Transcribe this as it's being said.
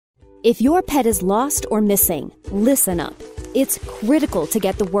If your pet is lost or missing, listen up. It's critical to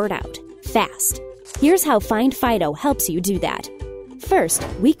get the word out, fast. Here's how FindFido helps you do that. First,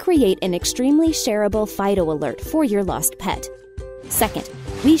 we create an extremely shareable Fido alert for your lost pet. Second,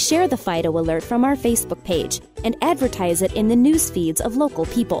 we share the Fido alert from our Facebook page and advertise it in the news feeds of local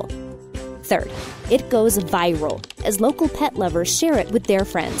people. Third, it goes viral as local pet lovers share it with their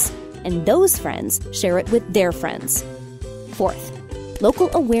friends, and those friends share it with their friends. Fourth, local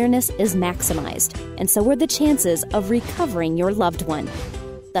awareness is maximized, and so are the chances of recovering your loved one.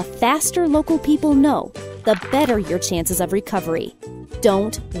 The faster local people know, the better your chances of recovery.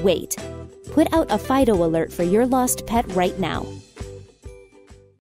 Don't wait. Put out a Fido alert for your lost pet right now.